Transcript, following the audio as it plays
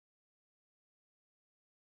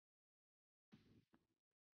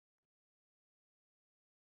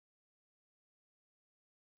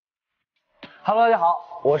Hello，大家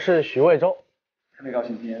好，我是许魏洲。特别高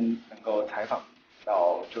兴今天能够采访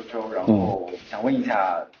到周周，然后想问一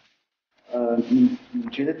下，你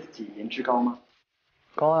觉得自己颜值高吗？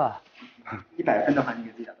高啊。100分的话，你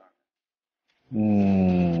给自己打多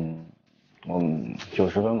少分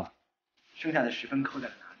？90分吧。剩下的10分扣在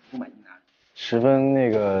了哪里？不满意哪里？10分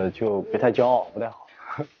那个就别太骄傲，不太好。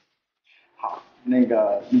好，那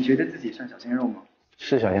个你觉得自己算小鲜肉吗？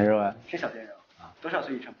是小鲜肉啊。是小鲜肉啊。多少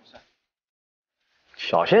岁以上不算？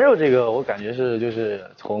小鲜肉这个我感觉是就是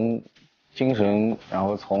从精神，然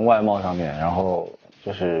后从外貌上面，然后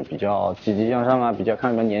就是比较积极向上啊，比较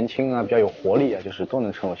看起来年轻啊，比较有活力啊，就是都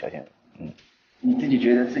能称为小鲜肉。你自己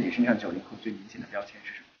觉得自己身上90后最明显的标签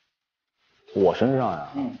是什么？我身上呀，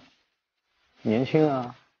年轻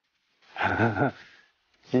啊，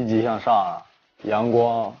积极向上啊，阳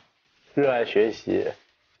光，热爱学习。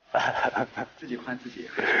自己夸自己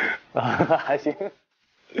还行。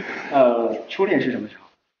初恋是什么时候？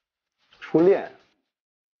初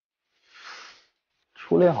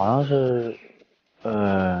恋好像是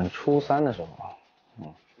初3的时候。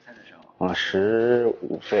初3的时候。15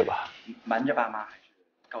岁吧。瞒着爸妈还是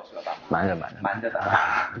告诉了爸妈？瞒着的。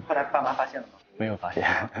后来爸妈发现了吗？没有发现。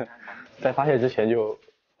在发现之前就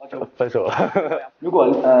分手了。如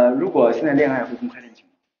果现在恋爱会公开恋情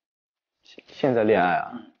吗？现在恋爱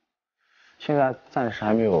啊？现在暂时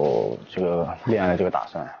还没有这个恋爱的这个打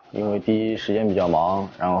算，因为第一时间比较忙，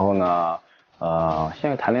然后呢，现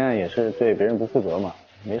在谈恋爱也是对别人不负责嘛，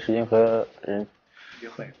没时间和人约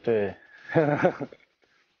会。对。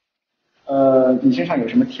你身上有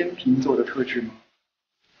什么天秤座的特质吗？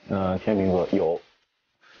天秤座有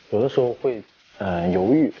的时候会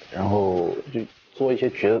犹豫，然后就做一些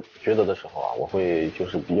抉择的时候啊，我会就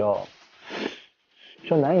是比较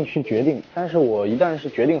难以去决定，但是我一旦是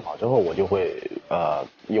决定好之后，我就会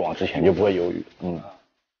一往直前，就不会犹豫。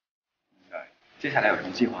接下来有什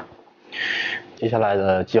么计划？接下来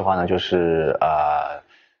的计划呢，就是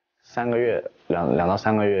3个月，2到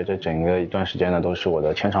3个月，这整个一段时间呢都是我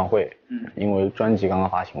的签唱会。因为专辑刚刚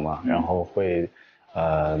发行嘛，然后会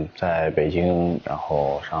在北京，然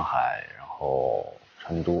后上海，然后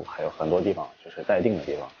成都，还有很多地方就是待定的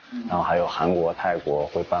地方，然后还有韩国、泰国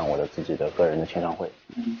会办我的自己的个人的签唱会。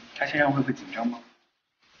开签唱会会紧张吗？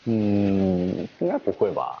应该不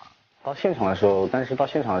会吧。到现场的时候，我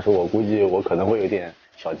估计我可能会有点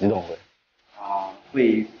小激动会。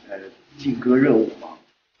会劲歌热舞吗？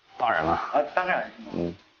当然了。当然是吗？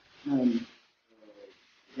那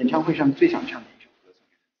演唱会上最想唱哪一首歌送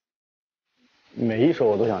给？每一首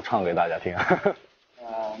我都想唱给大家听。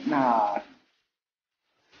那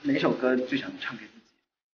哪首歌最想唱给自己？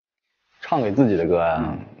唱给自己的歌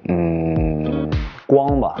啊，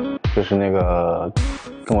光吧，就是那个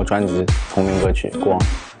跟我专辑同名歌曲《光》。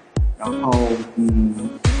然后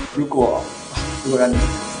如果让你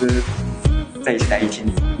粉丝在一起待一天，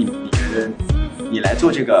你觉得你来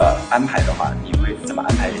做这个安排的话，你会怎么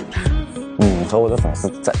安排这一天？和我的粉丝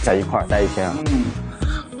在一块儿待一天啊。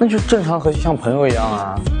那就正常和像朋友一样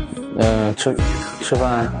啊。吃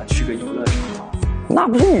饭，去个游乐场。那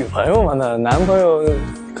不是女朋友吗？那男朋友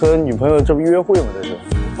和女朋友这不约会吗？这是。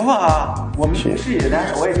不啊，我们不是也但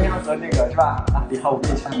是我也经常和那个是吧？李浩，我们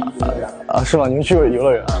也去游乐园啊？是吗？你们去过游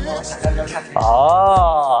乐园啊？我想象中看起来。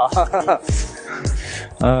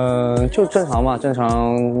就正常嘛，正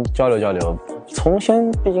常交流。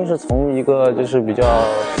毕竟是从一个就是比较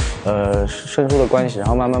生疏的关系，然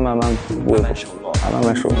后慢慢熟络，慢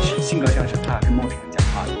慢熟。性格上是怕跟陌生人讲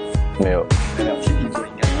话的。没有。天秤座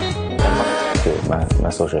应该对，蛮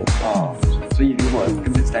social 的。所以如果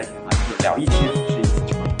跟粉丝在一起的话，就聊一天是一次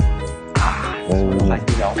就好。话题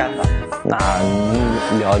聊干了。那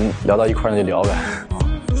聊到一块儿那就聊呗。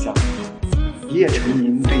行。一夜成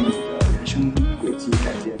名对你的人生轨迹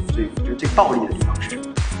改变最暴力的地方是什么？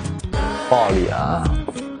暴力啊，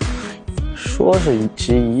说是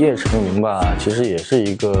其实一夜成名吧，其实也是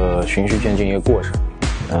一个循序渐进一个过程。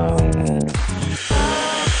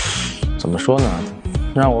怎么说呢？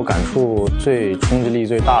让我感触最冲击力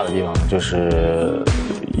最大的地方就是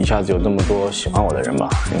一下子有这么多喜欢我的人吧，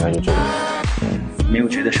应该就这个。没有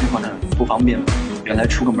觉得生活很不方便吗？原来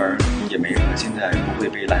出个门也没人，现在不会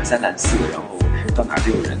被拦3拦4，然后到哪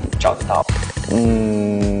都有人找得到。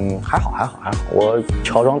还好，我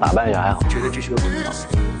乔装打扮一下还好。觉得这是个困扰。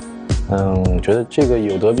我觉得这个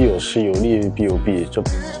有得必有失，有利必有弊，这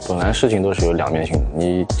本来事情都是有两面性的。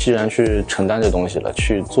你既然去承担这东西了，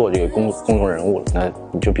去做这个公众人物了，那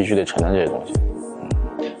你就必须得承担这些东西。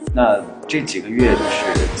那这几个月就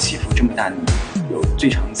是起伏这么大，你有最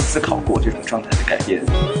常思考过这种状态的改变？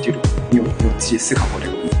你有自己思考过这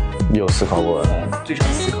个问题？有思考过。最常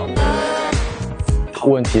思考过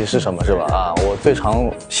问题是什么是吧？啊，我最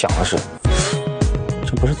常想的是，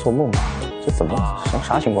这不是做梦吧？这怎么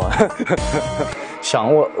啥情况？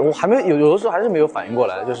想我还没有的时候还是没有反应过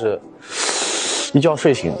来，就是一觉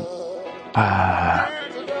睡醒，原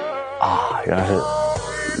来是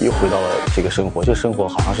又回到了这个生活，这个生活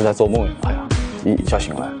好像是在做梦一样。哎呀，一觉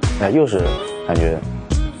醒来，又是感觉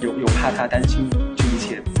有怕他担心这一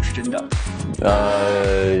切不是真的。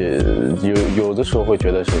有的时候会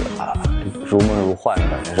觉得是如梦如幻的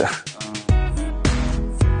感觉是。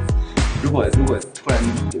如果突然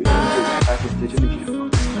有一天就发现这真的是什么，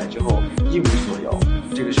醒来之后一无所有，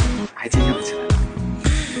这个时候还坚强起来了。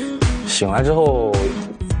醒来之后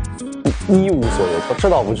一无所有，这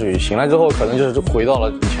倒不至于。醒来之后可能就是回到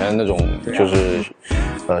了以前那种就是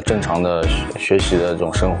正常的学习的这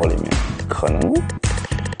种生活里面，可能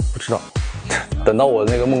不知道。等到我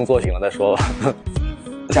那个梦做醒了再说吧。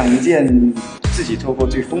讲一件自己做过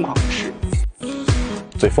最疯狂的事。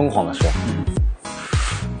最疯狂的事，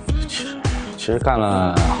其实干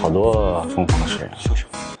了好多疯狂的事。说说。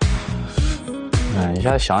一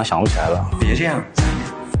下想不起来了。别这样。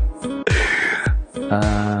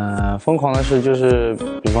疯狂的事就是，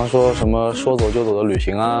比方说什么说走就走的旅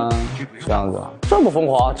行啊，这样子。这不疯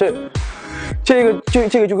狂，这个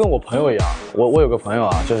就跟我朋友一样，我有个朋友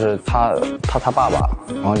啊，就是他爸爸，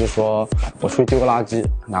然后就说我出去丢个垃圾，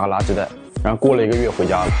拿个垃圾袋，然后过了1个月回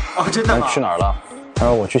家了。哦，真的吗？去哪儿了？他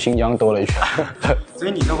说我去新疆兜了一圈。所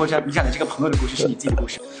以你透过你讲的这个朋友的故事是你自己的故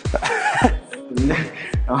事。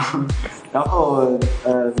然后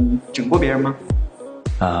整过别人吗？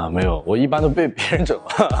没有，我一般都被别人整。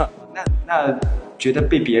那觉得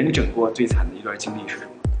被别人整过最惨的一段经历是什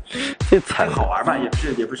么？最惨好玩吧，也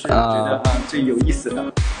不是觉得最有意思的。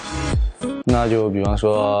那就比方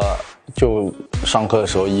说，就上课的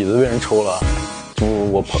时候椅子被人抽了，就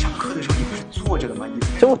我上课的时候你不是坐着的吗？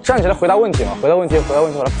就站起来回答问题嘛，回答问题后来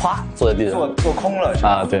啪坐在地上，坐空了是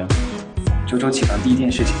吧？对。周周起床第一件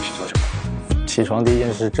事情是做什么？起床第一件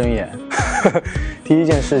事是睁眼。第一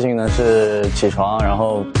件事情呢是起床，然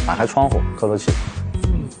后打开窗户透透气。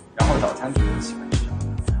然后早餐你喜欢吃什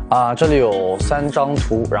么？这里有3张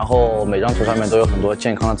图，然后每张图上面都有很多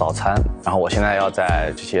健康的早餐，然后我现在要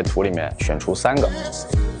在这些图里面选出3个。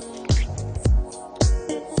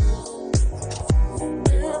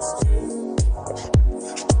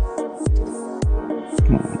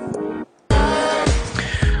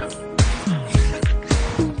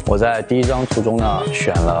我在第1张图中呢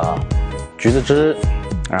选了橘子汁，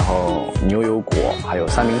然后牛油果，还有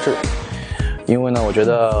三明治。因为呢，我觉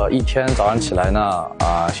得一天早上起来呢，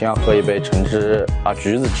先要喝一杯橙汁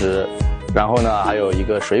橘子汁，然后呢还有一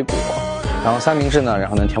个水果，然后三明治呢，然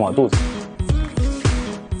后能填饱肚子。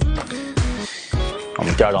我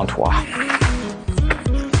们第2张图啊。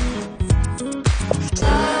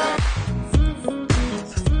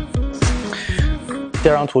第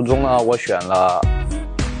2张图中呢，我选了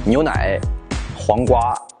牛奶、黄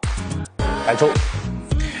瓜、白粥。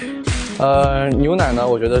牛奶呢，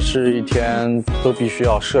我觉得是一天都必须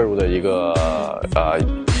要摄入的一个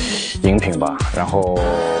饮品吧。然后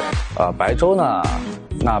白粥呢，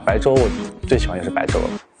那白粥我最喜欢也是白粥了。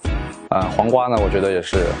黄瓜呢，我觉得也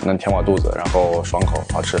是能填饱肚子，然后爽口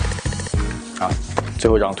好吃。最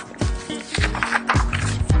后一张图。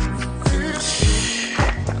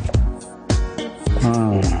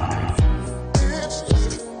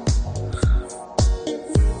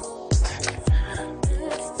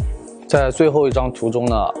在最后一张图中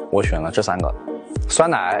呢，我选了这3个：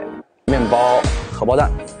酸奶、面包、荷包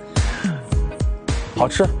蛋，好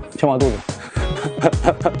吃，填饱肚子。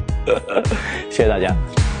谢谢大家。